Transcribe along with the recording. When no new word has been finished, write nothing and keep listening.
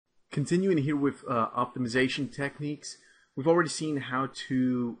Continuing here with optimization techniques, we've already seen how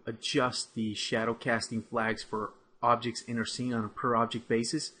to adjust the shadow casting flags for objects in our scene on a per object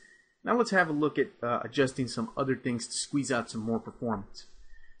basis. Now let's have a look at adjusting some other things to squeeze out some more performance.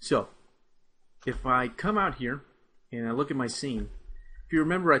 So, if I come out here and I look at my scene, if you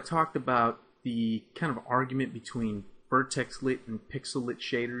remember I talked about the kind of argument between vertex lit and pixel lit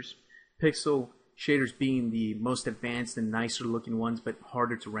shaders. Pixel shaders being the most advanced and nicer looking ones but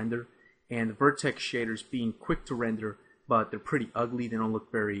harder to render, and the vertex shaders being quick to render but they're pretty ugly, they don't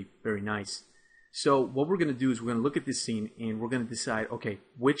look very nice. So what we're going to do is we're going to look at this scene and we're going to decide, okay,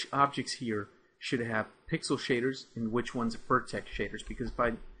 which objects here should have pixel shaders and which ones vertex shaders. Because if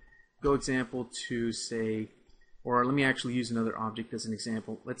I go example to say, or let me actually use another object as an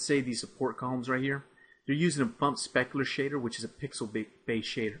example. Let's say these support columns right here, they're using a bump specular shader, which is a pixel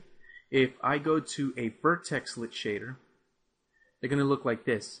based shader. If I go to a vertex lit shader, they're going to look like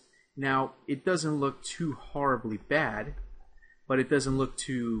this. Now, it doesn't look too horribly bad, but it doesn't look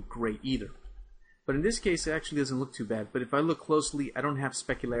too great either. But in this case, it actually doesn't look too bad. But if I look closely, I don't have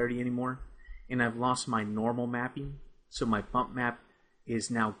specularity anymore, and I've lost my normal mapping, so my bump map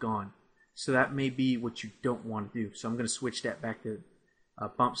is now gone. So that may be what you don't want to do. So I'm going to switch that back to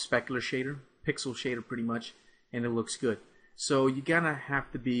bump specular shader, pixel shader pretty much, and it looks good. So you're going to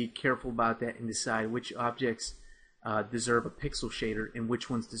have to be careful about that and decide which objects deserve a pixel shader and which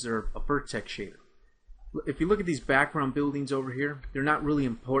ones deserve a vertex shader. If you look at these background buildings over here, they're not really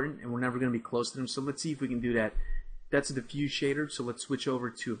important and we're never going to be close to them. So let's see if we can do that. That's a diffuse shader, so let's switch over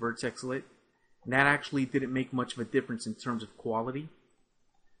to a vertex lit. And that actually didn't make much of a difference in terms of quality,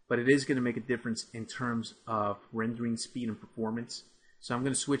 but it is going to make a difference in terms of rendering speed and performance. So I'm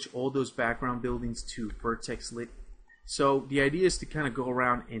going to switch all those background buildings to vertex lit. So the idea is to kind of go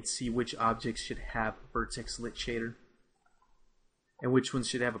around and see which objects should have a vertex lit shader and which ones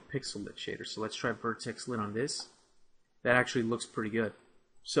should have a pixel lit shader. So let's try vertex lit on this. That actually looks pretty good.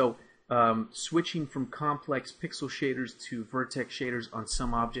 So switching from complex pixel shaders to vertex shaders on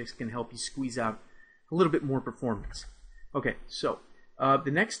some objects can help you squeeze out a little bit more performance. Okay, so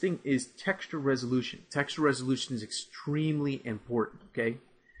the next thing is texture resolution. Texture resolution is extremely important, okay?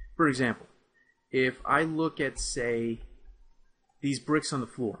 For example, if I look at, say, these bricks on the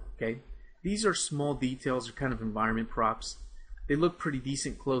floor, okay? These are small details or kind of environment props. They look pretty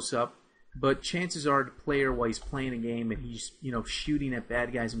decent close up, but chances are the player, while he's playing a game and he's, shooting at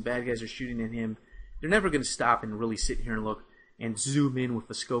bad guys and bad guys are shooting at him, they're never going to stop and really sit here and look and zoom in with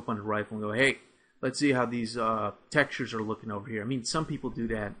a scope on the rifle and go, hey, let's see how these textures are looking over here. I mean, some people do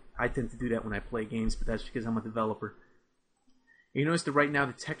that. I tend to do that when I play games, but that's because I'm a developer. You notice that right now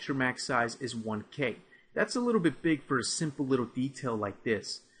the texture max size is 1K. That's a little bit big for a simple little detail like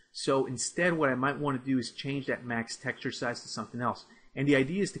this. So instead what I might want to do is change that max texture size to something else. And the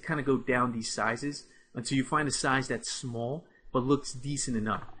idea is to kind of go down these sizes until you find a size that's small but looks decent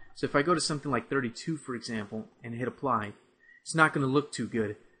enough. So if I go to something like 32, for example, and hit apply, it's not going to look too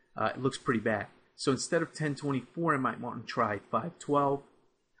good. It looks pretty bad. So instead of 1024, I might want to try 512.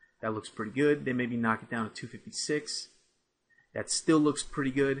 That looks pretty good. Then maybe knock it down to 256. That still looks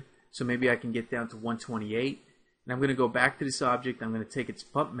pretty good. So maybe I can get down to 128. And I'm going to go back to this object. I'm going to take its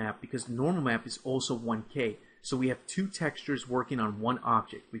bump map because the normal map is also 1K. So we have two textures working on one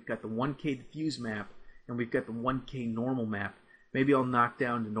object. We've got the 1K diffuse map and we've got the 1K normal map. Maybe I'll knock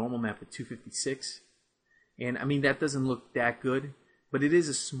down the normal map at 256. And I mean, that doesn't look that good, but it is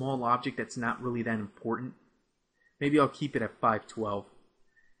a small object that's not really that important. Maybe I'll keep it at 512.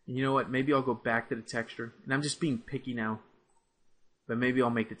 And you know what? Maybe I'll go back to the texture. And I'm just being picky now. But maybe I'll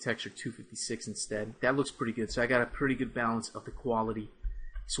make the texture 256 instead. That looks pretty good. So I got a pretty good balance of the quality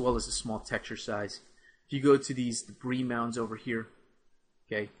as well as the small texture size. If you go to these debris mounds over here,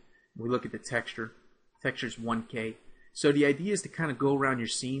 okay, we look at the texture. Texture's 1K. So the idea is to kind of go around your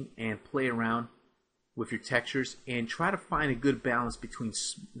scene and play around with your textures and try to find a good balance between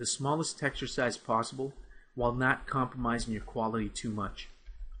the smallest texture size possible while not compromising your quality too much.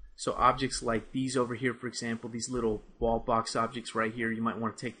 So objects like these over here, for example, these little wall box objects right here, you might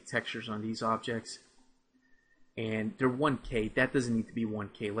want to take the textures on these objects. And they're 1K. That doesn't need to be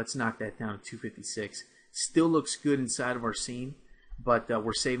 1K. Let's knock that down to 256. Still looks good inside of our scene, but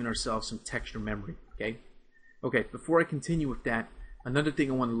we're saving ourselves some texture memory. Okay. Okay, before I continue with that, another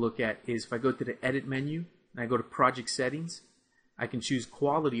thing I want to look at is if I go to the Edit menu and I go to Project Settings, I can choose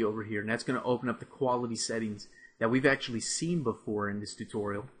Quality over here, and that's going to open up the quality settings that we've actually seen before in this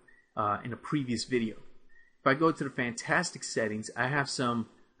tutorial. In a previous video. If I go to the Fantastic settings, I have some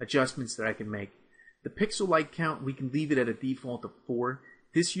adjustments that I can make. The pixel light count, we can leave it at a default of 4.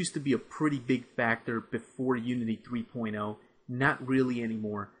 This used to be a pretty big factor before Unity 3.0 Not really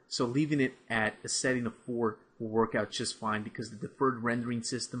anymore. So leaving it at a setting of 4 will work out just fine because the deferred rendering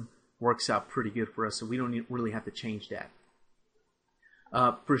system works out pretty good for us, so we don't really have to change that.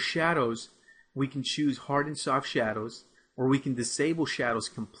 For shadows, we can choose hard and soft shadows, or we can disable shadows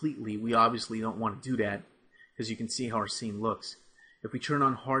completely. We obviously don't want to do that because you can see how our scene looks. If we turn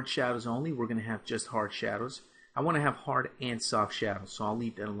on hard shadows only, we're going to have just hard shadows. I want to have hard and soft shadows, so I'll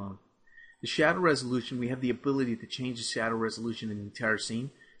leave that alone. The shadow resolution, we have the ability to change the shadow resolution in the entire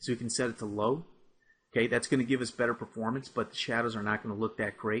scene, so we can set it to low. Okay, that's going to give us better performance, but the shadows are not going to look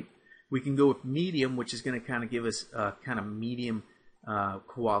that great. We can go with medium, which is going to kind of give us kind of medium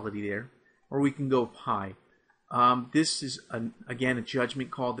quality there, or we can go with high. This is, again, a judgment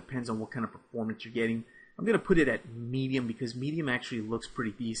call. Depends on what kind of performance you're getting. I'm going to put it at medium because medium actually looks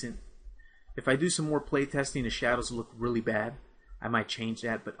pretty decent. If I do some more play testing, the shadows look really bad. I might change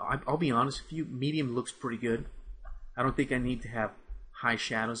that, but I'll be honest with you, medium looks pretty good. I don't think I need to have high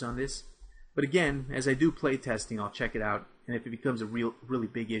shadows on this. But again, as I do play testing, I'll check it out, and if it becomes a really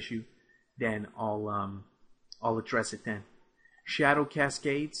big issue, then I'll address it then. Shadow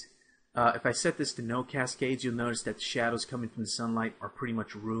cascades. If I set this to no cascades, you'll notice that the shadows coming from the sunlight are pretty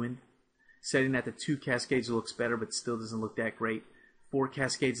much ruined. Setting that to 2 cascades looks better, but still doesn't look that great. 4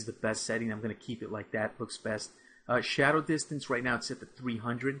 cascades is the best setting. I'm going to keep it like that. Looks best. Shadow distance, right now it's set to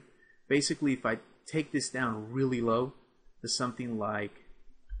 300. Basically, if I take this down really low to something like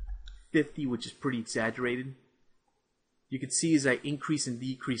 50, which is pretty exaggerated, you can see as I increase and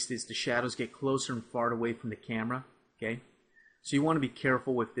decrease this, the shadows get closer and farther away from the camera. Okay, so you want to be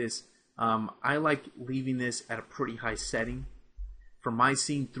careful with this. I like leaving this at a pretty high setting. For my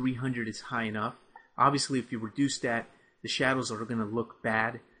scene, 300 is high enough. Obviously, if you reduce that, the shadows are going to look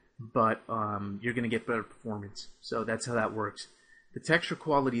bad, but you're going to get better performance. So that's how that works. The texture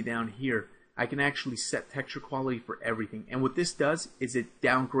quality down here, I can actually set texture quality for everything. And what this does is it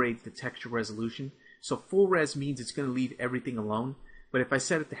downgrades the texture resolution. So full res means it's going to leave everything alone. But if I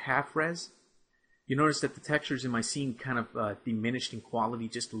set it to half res, you notice that the textures in my scene kind of diminished in quality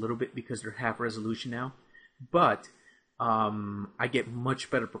just a little bit because they're half resolution now. But I get much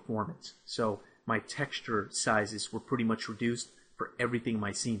better performance. So my texture sizes were pretty much reduced for everything in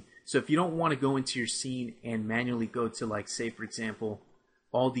my scene. So if you don't want to go into your scene and manually go to, like, say for example,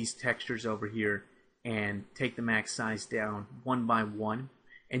 all these textures over here and take the max size down one by one,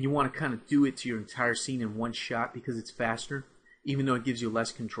 and you want to kind of do it to your entire scene in one shot because it's faster, even though it gives you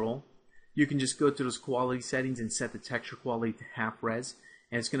less control, you can just go to those quality settings and set the texture quality to half res,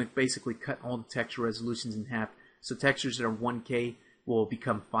 and it's going to basically cut all the texture resolutions in half. So textures that are 1K will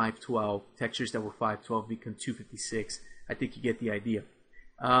become 512. Textures that were 512 become 256. I think you get the idea.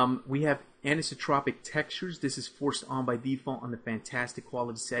 We have anisotropic textures. This is forced on by default on the fantastic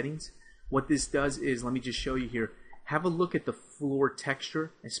quality settings. What this does is, let me just show you here. Have a look at the floor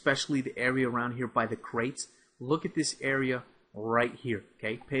texture, especially the area around here by the crates. Look at this area right here.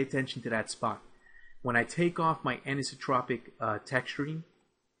 Okay, pay attention to that spot. When I take off my anisotropic texturing,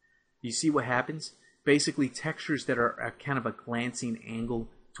 you see what happens? Basically, textures that are at kind of a glancing angle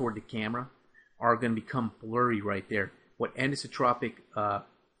toward the camera are going to become blurry right there. What anisotropic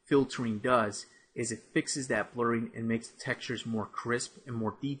filtering does is it fixes that blurring and makes the textures more crisp and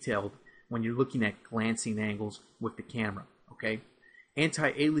more detailed when you're looking at glancing angles with the camera. Okay,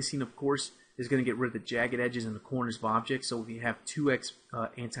 anti-aliasing, of course, is going to get rid of the jagged edges and the corners of objects. So if you have 2x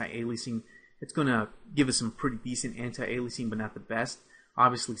anti-aliasing, it's going to give us some pretty decent anti-aliasing, but not the best.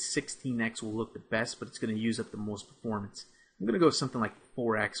 Obviously, 16x will look the best, but it's going to use up the most performance. I'm going to go with something like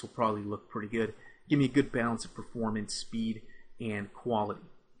 4x will probably look pretty good. Give me a good balance of performance, speed, and quality.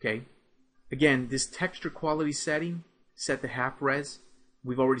 Okay. Again, this texture quality setting, set to half res.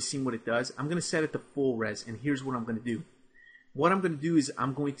 We've already seen what it does. I'm going to set it to full res, and here's what I'm going to do. What I'm going to do is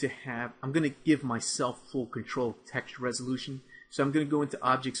I'm going to give myself full control of texture resolution. So I'm going to go into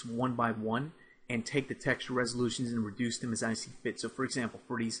objects one by one and take the texture resolutions and reduce them as I see fit. So for example,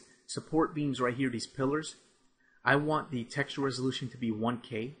 for these support beams right here, these pillars, I want the texture resolution to be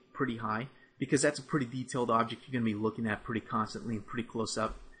 1K, pretty high, because that's a pretty detailed object you're going to be looking at pretty constantly and pretty close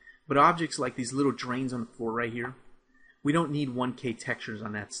up. But objects like these little drains on the floor right here, we don't need 1K textures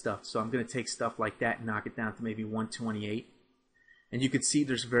on that stuff. So I'm going to take stuff like that and knock it down to maybe 128. And you can see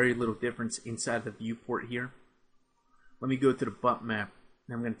there's very little difference inside the viewport here. Let me go to the bump map.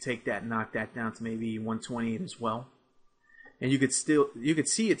 And I'm going to take that and knock that down to maybe 128 as well. And you could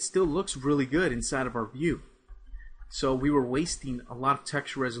see it still looks really good inside of our view. So we were wasting a lot of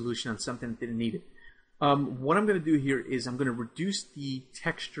texture resolution on something that didn't need it. What I'm going to do here is I'm going to reduce the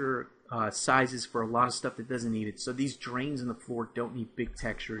texture sizes for a lot of stuff that doesn't need it. So these drains in the floor don't need big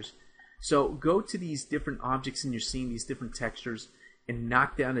textures. So go to these different objects and you're seeing these different textures and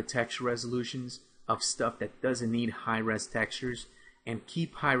knock down the texture resolutions of stuff that doesn't need high-res textures and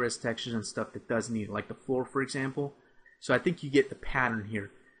keep high-res textures on stuff that doesn't need it, like the floor, for example. So I think you get the pattern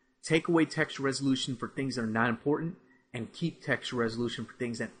here. Take away texture resolution for things that are not important and keep texture resolution for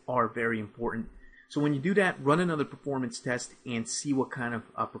things that are very important. So when you do that, run another performance test and see what kind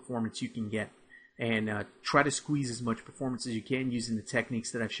of performance you can get. And try to squeeze as much performance as you can using the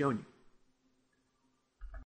techniques that I've shown you.